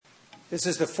This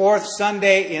is the fourth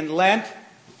Sunday in Lent,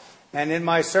 and in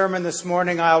my sermon this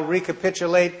morning I'll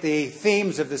recapitulate the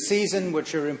themes of the season,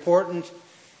 which are important,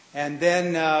 and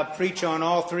then preach on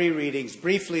all three readings,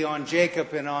 briefly on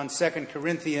Jacob and on 2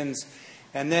 Corinthians,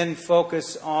 and then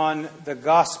focus on the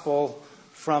gospel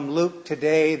from Luke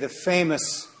today, the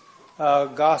famous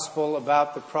gospel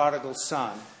about the prodigal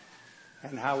son,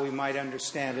 and how we might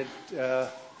understand it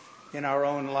in our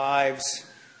own lives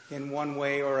in one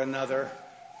way or another.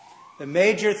 The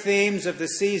major themes of the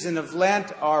season of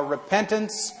Lent are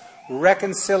repentance,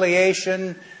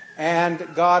 reconciliation, and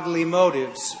godly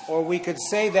motives. Or we could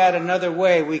say that another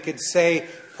way. We could say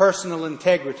personal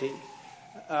integrity.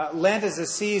 Lent is a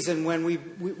season when we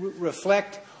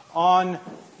reflect on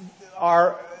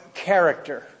our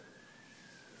character.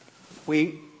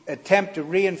 We attempt to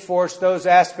reinforce those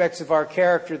aspects of our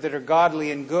character that are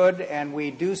godly and good, and we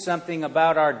do something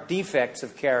about our defects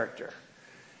of character,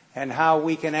 and how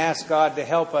we can ask God to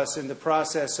help us in the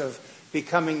process of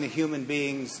becoming the human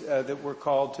beings that we're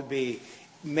called to be,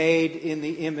 made in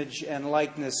the image and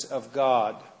likeness of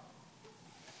God.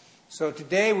 So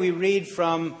today we read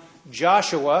from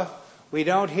Joshua. We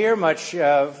don't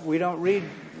read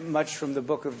much from the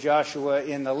book of Joshua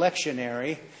in the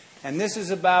lectionary, and this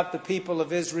is about the people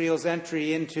of Israel's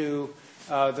entry into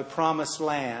the Promised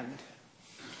Land,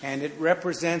 and it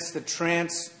represents the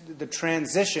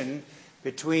transition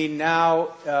between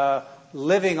now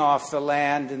living off the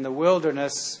land in the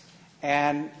wilderness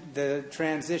and the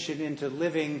transition into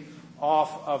living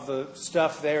off of the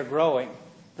stuff they're growing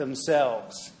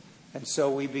themselves. And so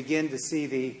we begin to see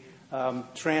the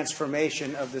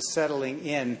transformation of the settling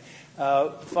in.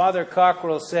 Father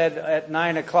Cockrell said at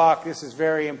 9 o'clock, this is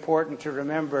very important to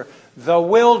remember, the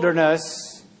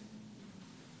wilderness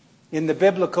in the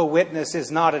biblical witness is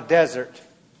not a desert.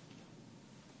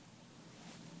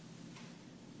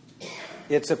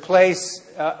 It's a place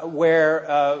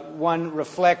where one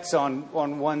reflects on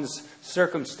one's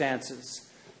circumstances.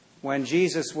 When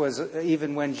Jesus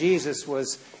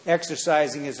was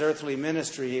exercising his earthly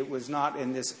ministry, it was not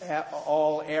in this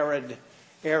all arid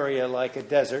area like a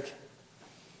desert.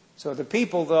 So the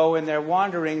people, though, in their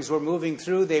wanderings were moving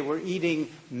through, they were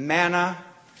eating manna,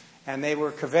 and they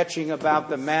were kvetching about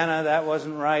the manna. That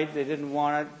wasn't right. They didn't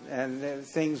want it. And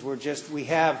things were just... We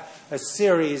have a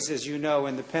series, as you know,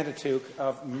 in the Pentateuch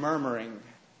of murmuring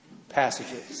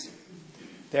passages.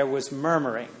 There was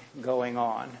murmuring going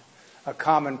on. A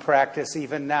common practice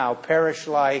even now. Parish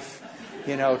life,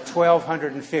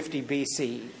 1250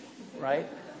 BC, right?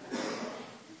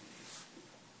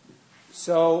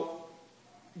 So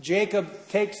Jacob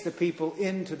takes the people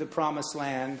into the Promised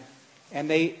Land, and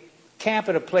they camp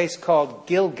at a place called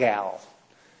Gilgal.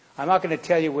 I'm not going to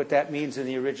tell you what that means in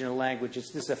the original language.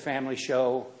 This is a family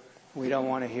show. We don't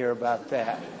want to hear about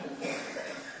that.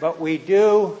 But we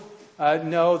do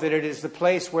know that it is the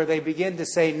place where they begin to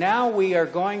say, now we are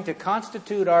going to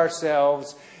constitute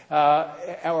ourselves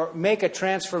or make a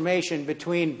transformation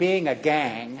between being a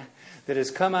gang that has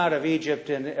come out of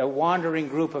Egypt and a wandering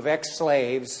group of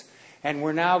ex-slaves, and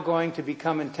we're now going to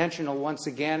become intentional once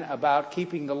again about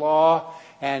keeping the law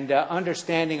and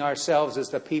understanding ourselves as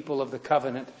the people of the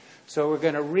covenant. So we're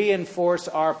going to reinforce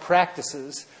our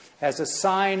practices as a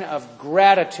sign of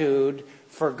gratitude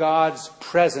for God's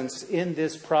presence in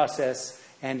this process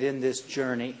and in this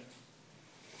journey.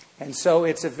 And so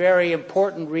it's a very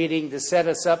important reading to set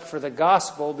us up for the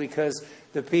gospel, because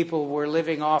the people were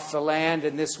living off the land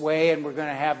in this way, and we're going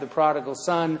to have the prodigal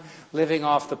son living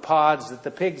off the pods that the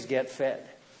pigs get fed.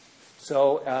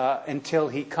 So until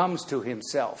he comes to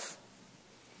himself.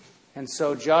 And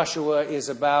so Joshua is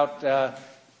about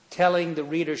telling the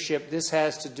readership this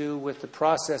has to do with the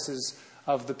processes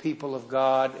of the people of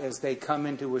God as they come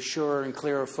into a surer and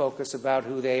clearer focus about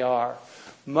who they are.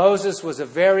 Moses was a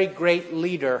very great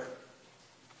leader,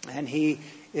 and he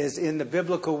is in the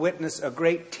biblical witness a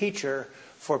great teacher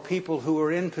for people who are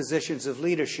in positions of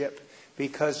leadership,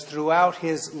 because throughout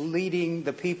his leading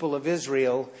the people of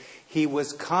Israel, he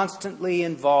was constantly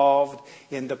involved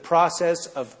in the process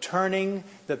of turning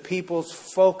the people's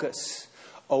focus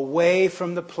away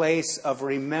from the place of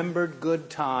remembered good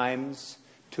times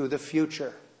to the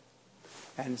future,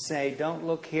 and say, don't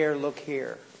look here, look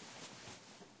here.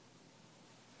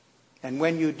 And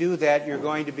when you do that, you're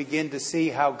going to begin to see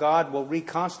how God will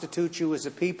reconstitute you as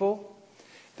a people,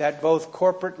 that both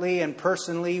corporately and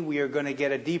personally we are going to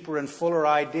get a deeper and fuller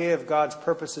idea of God's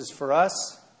purposes for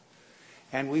us,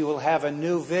 and we will have a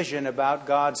new vision about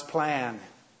God's plan.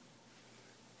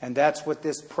 And that's what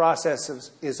this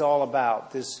process is all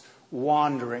about, this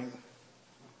wandering.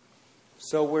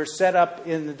 So we're set up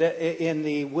in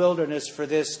the wilderness for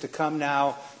this to come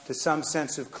now to some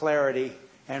sense of clarity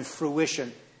and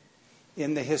fruition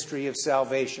in the history of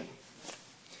salvation.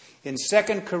 In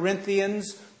 2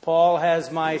 Corinthians, Paul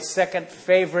has my second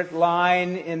favorite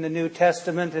line in the New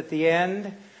Testament at the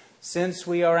end. Since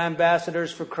we are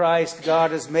ambassadors for Christ,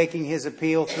 God is making his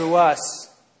appeal through us.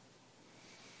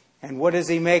 And what is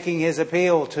he making his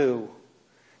appeal to?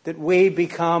 That we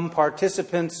become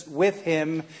participants with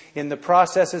him in the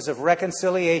processes of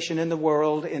reconciliation in the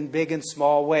world in big and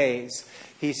small ways.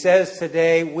 He says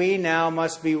today, we now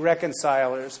must be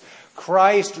reconcilers.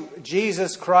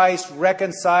 Jesus Christ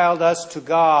reconciled us to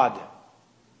God.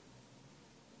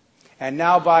 And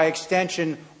now by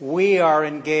extension, we are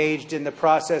engaged in the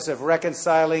process of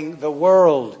reconciling the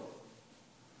world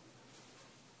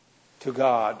to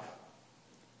God.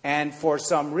 And for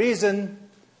some reason,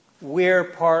 we're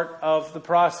part of the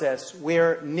process.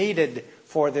 We're needed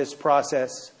for this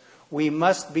process. We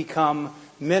must become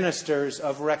ministers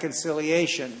of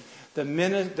reconciliation. The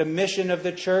mission of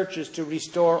the church is to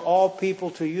restore all people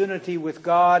to unity with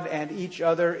God and each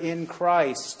other in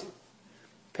Christ.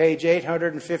 Page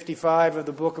 855 of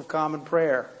the Book of Common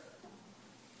Prayer.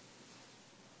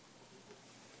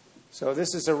 So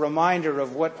this is a reminder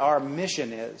of what our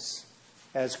mission is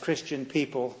as Christian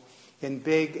people in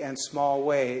big and small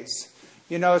ways.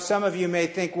 You know, some of you may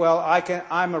think, well, I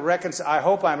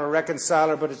hope I'm a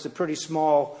reconciler, but it's a pretty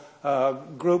small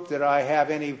group that I have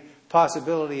any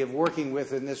possibility of working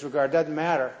with in this regard. Doesn't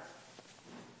matter.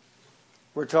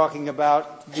 We're talking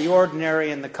about the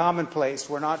ordinary and the commonplace.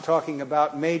 We're not talking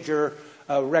about major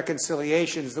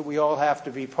reconciliations that we all have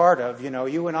to be part of. You know,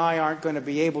 you and I aren't going to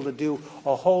be able to do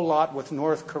a whole lot with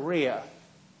North Korea.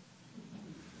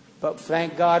 But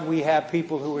thank God we have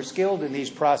people who are skilled in these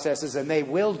processes, and they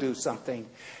will do something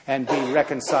and be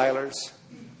reconcilers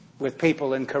with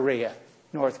people in Korea,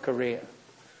 North Korea.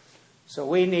 So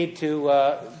we need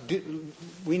to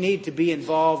be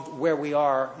involved where we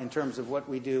are in terms of what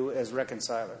we do as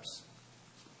reconcilers.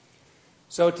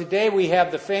 So today we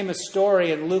have the famous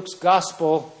story in Luke's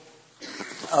Gospel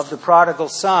of the prodigal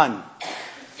son.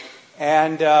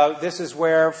 And this is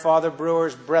where Father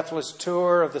Breuer's breathless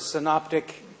tour of the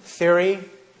synoptic theory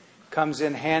comes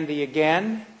in handy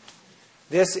again.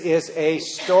 This is a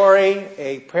story,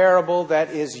 a parable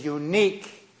that is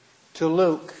unique to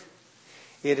Luke.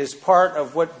 It is part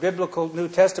of what biblical New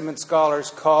Testament scholars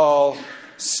call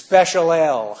special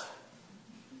L.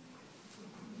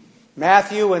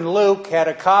 Matthew and Luke had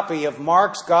a copy of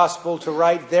Mark's gospel to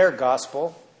write their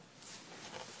gospel.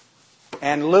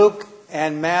 And Luke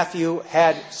and Matthew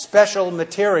had special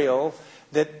material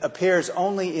that appears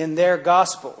only in their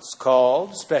Gospels,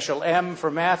 called special M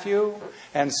for Matthew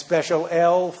and special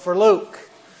L for Luke.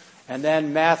 And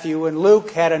then Matthew and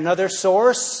Luke had another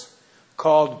source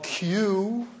called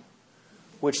Q,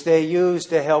 which they used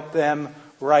to help them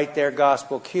write their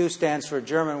Gospel. Q stands for a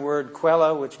German word,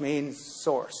 Quelle, which means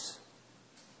source.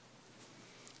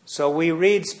 So we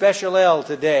read special L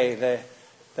today,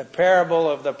 the parable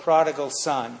of the prodigal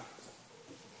son.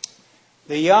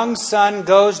 The young son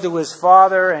goes to his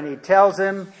father and he tells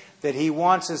him that he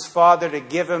wants his father to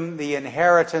give him the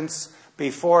inheritance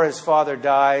before his father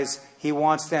dies. He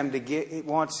wants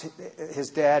his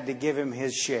dad to give him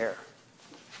his share.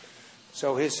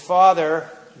 So his father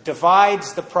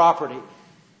divides the property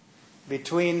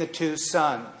between the two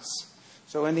sons.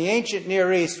 So in the ancient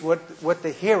Near East, what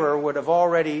the hearer would have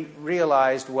already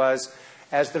realized was,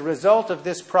 as the result of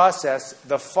this process,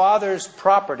 the father's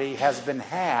property has been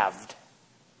halved.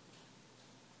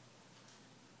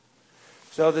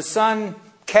 So the son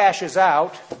cashes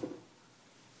out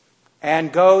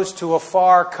and goes to a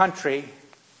far country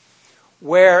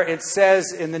where it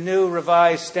says in the New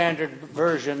Revised Standard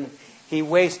Version, he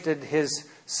wasted his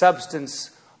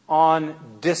substance on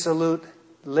dissolute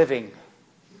living.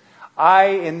 I,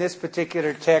 in this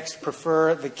particular text,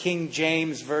 prefer the King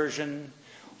James Version,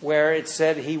 where it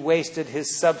said he wasted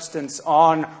his substance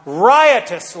on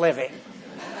riotous living.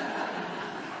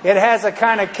 It has a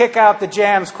kind of kick out the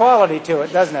jams quality to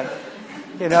it, doesn't it?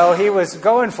 You know, he was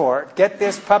going for it. Get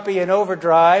this puppy in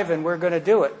overdrive and we're going to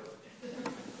do it.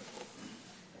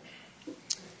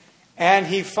 And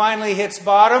he finally hits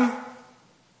bottom.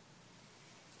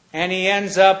 And he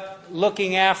ends up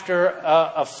looking after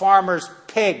a farmer's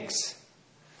pigs.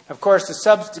 Of course,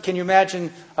 can you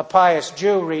imagine a pious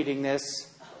Jew reading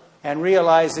this and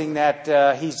realizing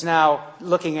that he's now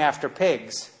looking after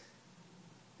pigs?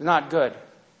 Not good.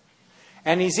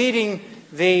 And he's eating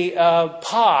the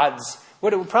pods.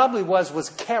 What it probably was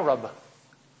carob.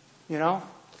 You know?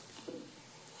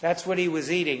 That's what he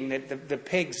was eating, that the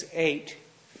pigs ate.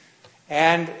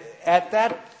 And at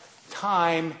that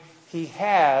time, he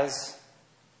has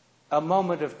a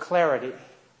moment of clarity.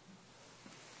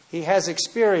 He has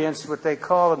experienced what they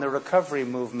call in the recovery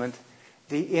movement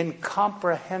the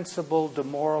incomprehensible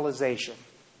demoralization.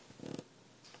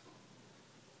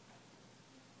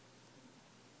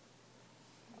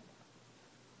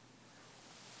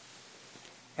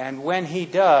 And when he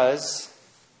does,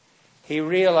 he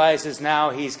realizes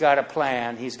now he's got a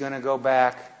plan. He's going to go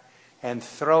back and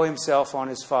throw himself on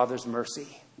his father's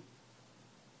mercy.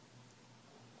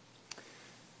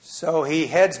 So he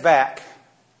heads back.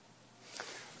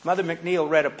 Mother McNeil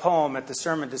read a poem at the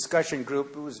sermon discussion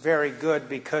group. It was very good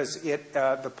because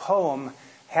the poem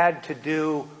had to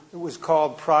do, it was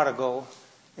called Prodigal.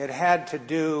 It had to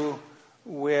do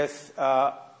with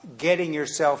getting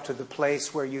yourself to the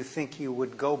place where you think you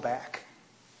would go back.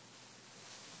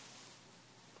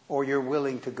 Or you're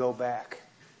willing to go back.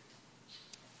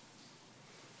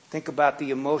 Think about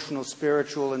the emotional,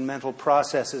 spiritual, and mental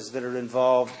processes that are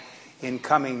involved in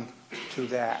coming to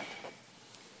that.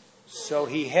 So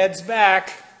he heads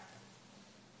back,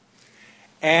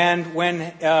 and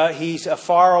when he's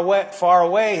far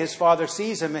away, his father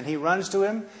sees him, and he runs to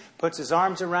him, puts his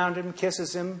arms around him,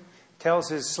 kisses him, tells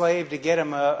his slave to get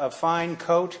him a fine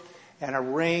coat and a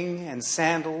ring and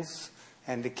sandals,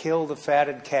 and to kill the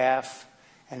fatted calf.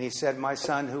 And he said, "My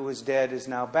son who was dead is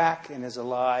now back and is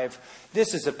alive."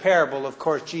 This is a parable, of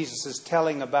course, Jesus is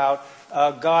telling about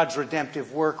God's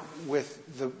redemptive work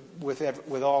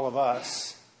with all of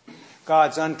us.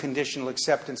 God's unconditional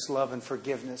acceptance, love, and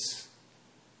forgiveness.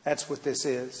 That's what this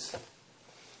is.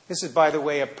 This is, by the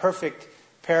way, a perfect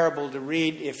parable to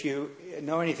read if you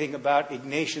know anything about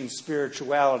Ignatian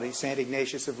spirituality. St.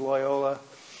 Ignatius of Loyola,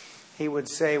 he would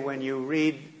say when you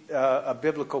read a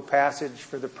biblical passage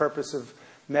for the purpose of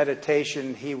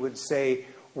meditation, he would say,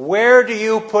 "Where do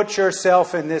you put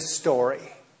yourself in this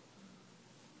story?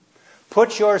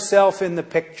 Put yourself in the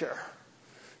picture.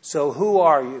 So who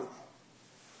are you?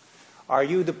 Are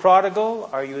you the prodigal?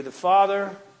 Are you the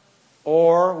father?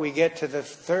 Or we get to the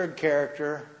third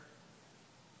character,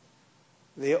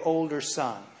 the older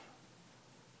son."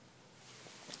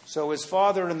 So his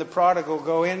father and the prodigal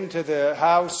go into the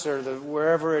house or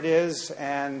wherever it is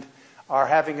and are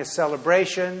having a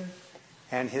celebration.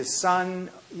 And his son,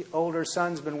 the older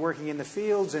son's been working in the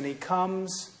fields, and he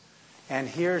comes and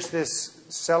hears this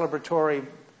celebratory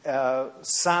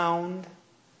sound.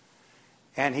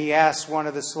 And he asks one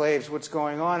of the slaves, "What's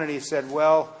going on?" And he said,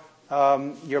 "Well,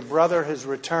 your brother has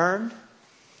returned,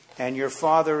 and your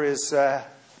father is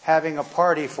having a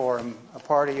party for him, a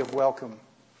party of welcome."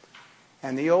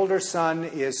 And the older son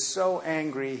is so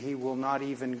angry he will not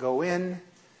even go in.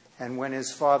 And when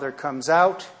his father comes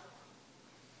out,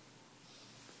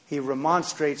 he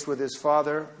remonstrates with his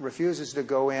father, refuses to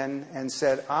go in, and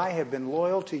said, "I have been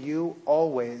loyal to you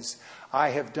always.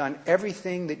 I have done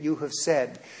everything that you have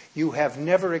said. You have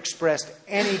never expressed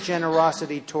any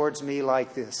generosity towards me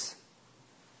like this.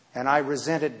 And I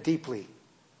resent it deeply."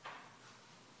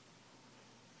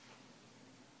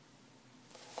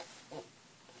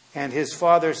 And his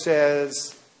father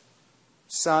says,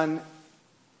 "Son,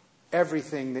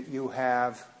 everything that you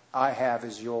have, I have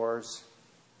is yours.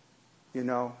 You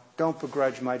know, don't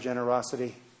begrudge my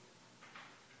generosity.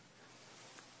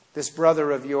 This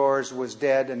brother of yours was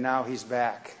dead and now he's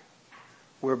back.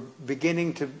 We're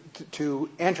beginning to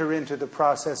enter into the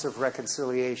process of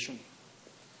reconciliation."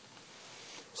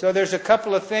 So there's a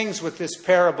couple of things with this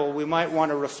parable we might want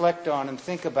to reflect on and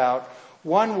think about.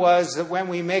 One was that when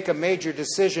we make a major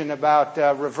decision about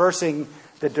reversing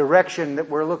the direction that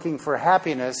we're looking for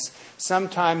happiness,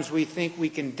 sometimes we think we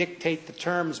can dictate the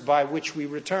terms by which we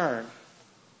return.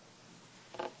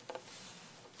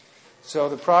 So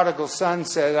the prodigal son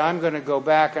said, "I'm going to go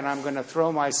back and I'm going to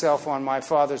throw myself on my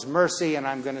father's mercy, and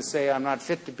I'm going to say, 'I'm not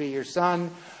fit to be your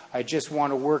son. I just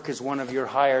want to work as one of your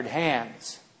hired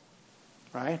hands.'"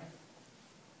 Right?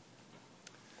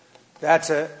 That's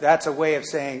a way of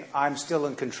saying, "I'm still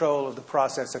in control of the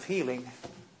process of healing."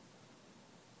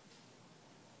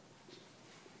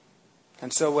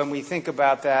 And so when we think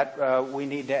about that, we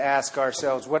need to ask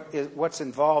ourselves, what's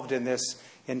involved in this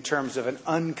in terms of an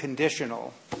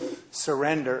unconditional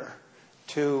surrender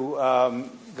to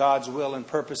God's will and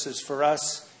purposes for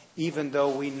us, even though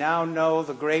we now know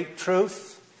the great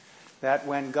truth that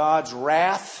when God's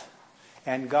wrath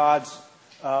and God's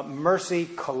mercy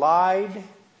collide,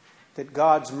 that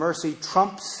God's mercy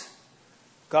trumps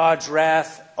God's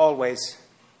wrath always.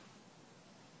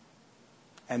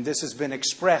 And this has been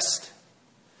expressed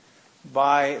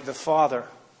by the Father.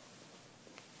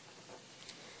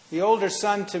 The older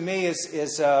son to me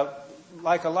is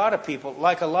like a lot of people,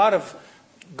 like a lot of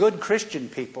good Christian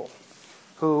people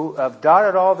who have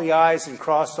dotted all the I's and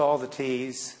crossed all the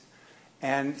T's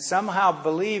and somehow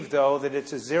believe, though, that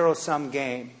it's a zero-sum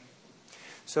game.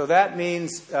 So that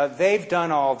means they've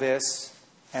done all this,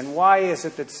 and why is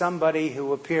it that somebody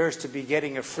who appears to be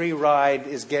getting a free ride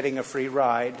is getting a free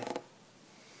ride?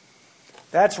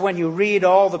 That's when you read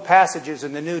all the passages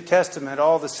in the New Testament,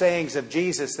 all the sayings of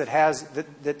Jesus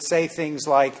that say things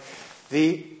like,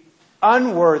 the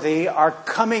unworthy are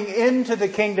coming into the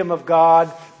kingdom of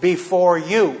God before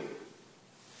you.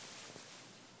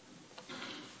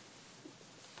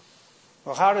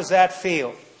 Well, how does that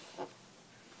feel?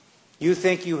 You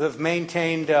think you have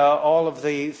maintained all of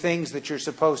the things that you're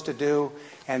supposed to do,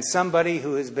 and somebody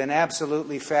who has been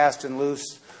absolutely fast and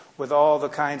loose with all the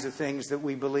kinds of things that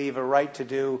we believe are right to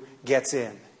do gets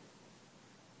in.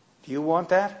 Do you want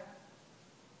that?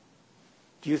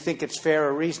 Do you think it's fair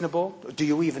or reasonable? Do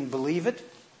you even believe it?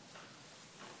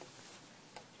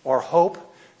 Or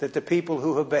hope that the people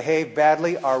who have behaved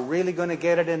badly are really going to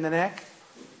get it in the neck?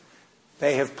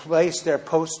 They have placed their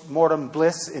post-mortem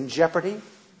bliss in jeopardy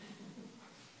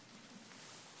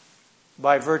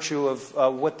by virtue of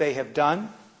what they have done.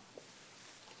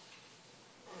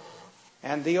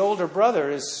 And the older brother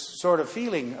is sort of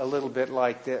feeling a little bit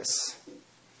like this.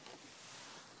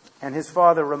 And his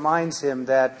father reminds him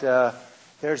that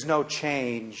there's no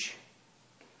change.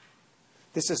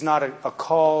 This is not a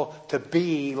call to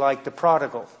be like the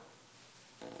prodigal.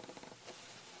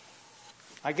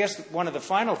 I guess one of the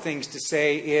final things to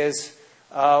say is,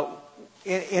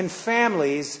 in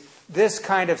families, this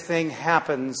kind of thing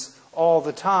happens all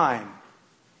the time.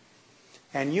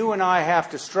 And you and I have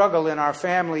to struggle in our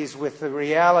families with the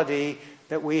reality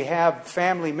that we have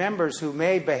family members who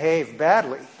may behave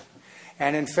badly.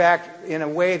 And in fact, in a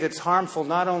way that's harmful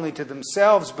not only to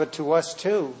themselves, but to us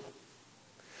too.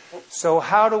 So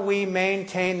how do we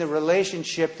maintain the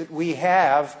relationship that we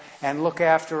have and look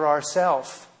after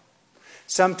ourselves?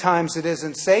 Sometimes it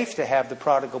isn't safe to have the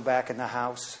prodigal back in the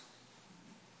house.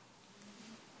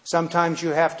 Sometimes you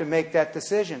have to make that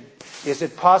decision. Is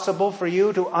it possible for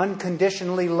you to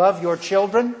unconditionally love your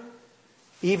children,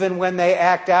 even when they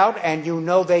act out and you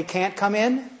know they can't come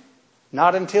in?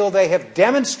 Not until they have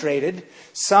demonstrated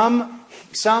some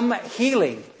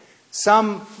healing,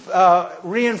 some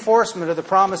reinforcement of the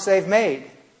promise they've made.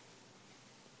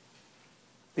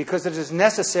 Because it is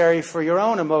necessary for your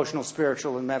own emotional,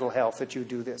 spiritual, and mental health that you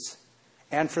do this.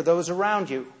 And for those around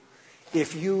you,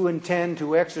 if you intend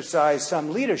to exercise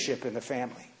some leadership in the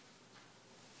family.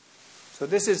 So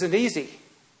this isn't easy.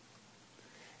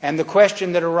 And the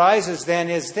question that arises then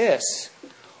is this: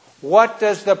 what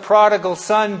does the prodigal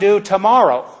son do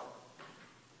tomorrow?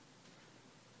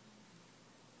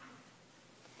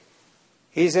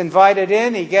 He's invited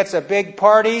in, he gets a big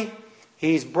party,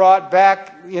 he's brought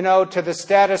back, to the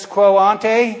status quo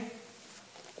ante.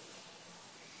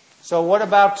 So what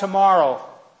about tomorrow?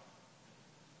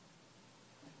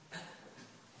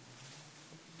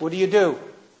 What do you do?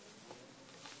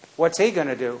 What's he going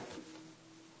to do?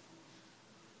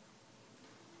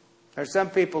 There's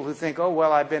some people who think, oh,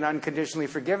 well, I've been unconditionally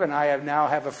forgiven. I now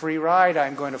have a free ride.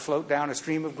 I'm going to float down a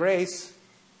stream of grace.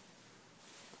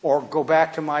 Or go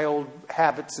back to my old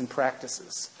habits and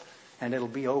practices. And it'll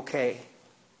be okay.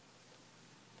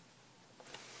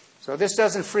 So this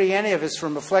doesn't free any of us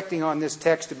from reflecting on this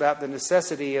text about the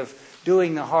necessity of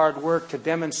doing the hard work to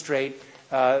demonstrate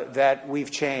that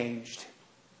we've changed.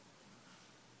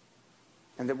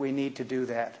 And that we need to do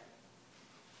that.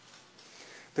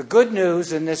 The good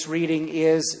news in this reading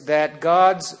is that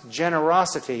God's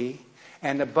generosity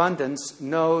and abundance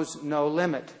knows no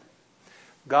limit.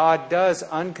 God does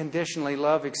unconditionally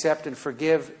love, accept, and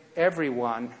forgive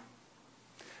everyone.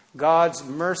 God's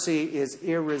mercy is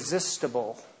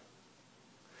irresistible.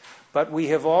 But we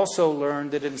have also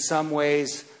learned that in some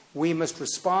ways we must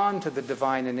respond to the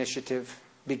divine initiative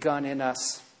begun in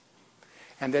us.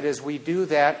 And that as we do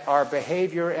that, our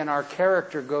behavior and our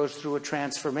character goes through a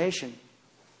transformation.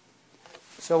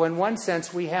 So in one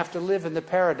sense, we have to live in the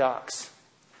paradox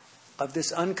of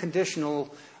this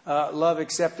unconditional love,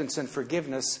 acceptance, and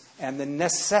forgiveness, and the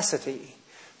necessity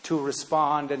to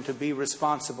respond and to be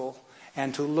responsible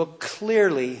and to look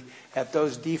clearly at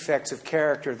those defects of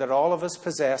character that all of us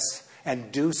possess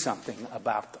and do something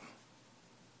about them.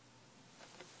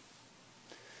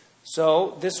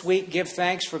 So this week, give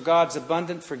thanks for God's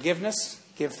abundant forgiveness.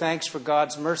 Give thanks for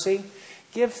God's mercy.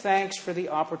 Give thanks for the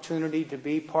opportunity to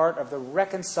be part of the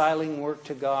reconciling work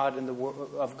to God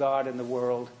of God in the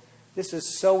world. This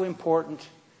is so important.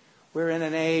 We're in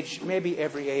an age, maybe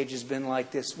every age has been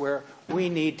like this, where we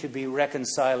need to be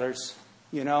reconcilers,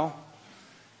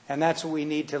 And that's what we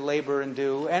need to labor and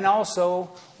do. And also,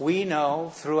 we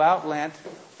know throughout Lent,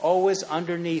 always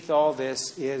underneath all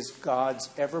this is God's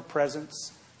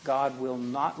ever-presence. God will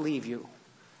not leave you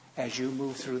as you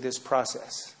move through this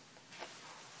process.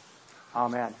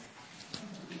 Amen.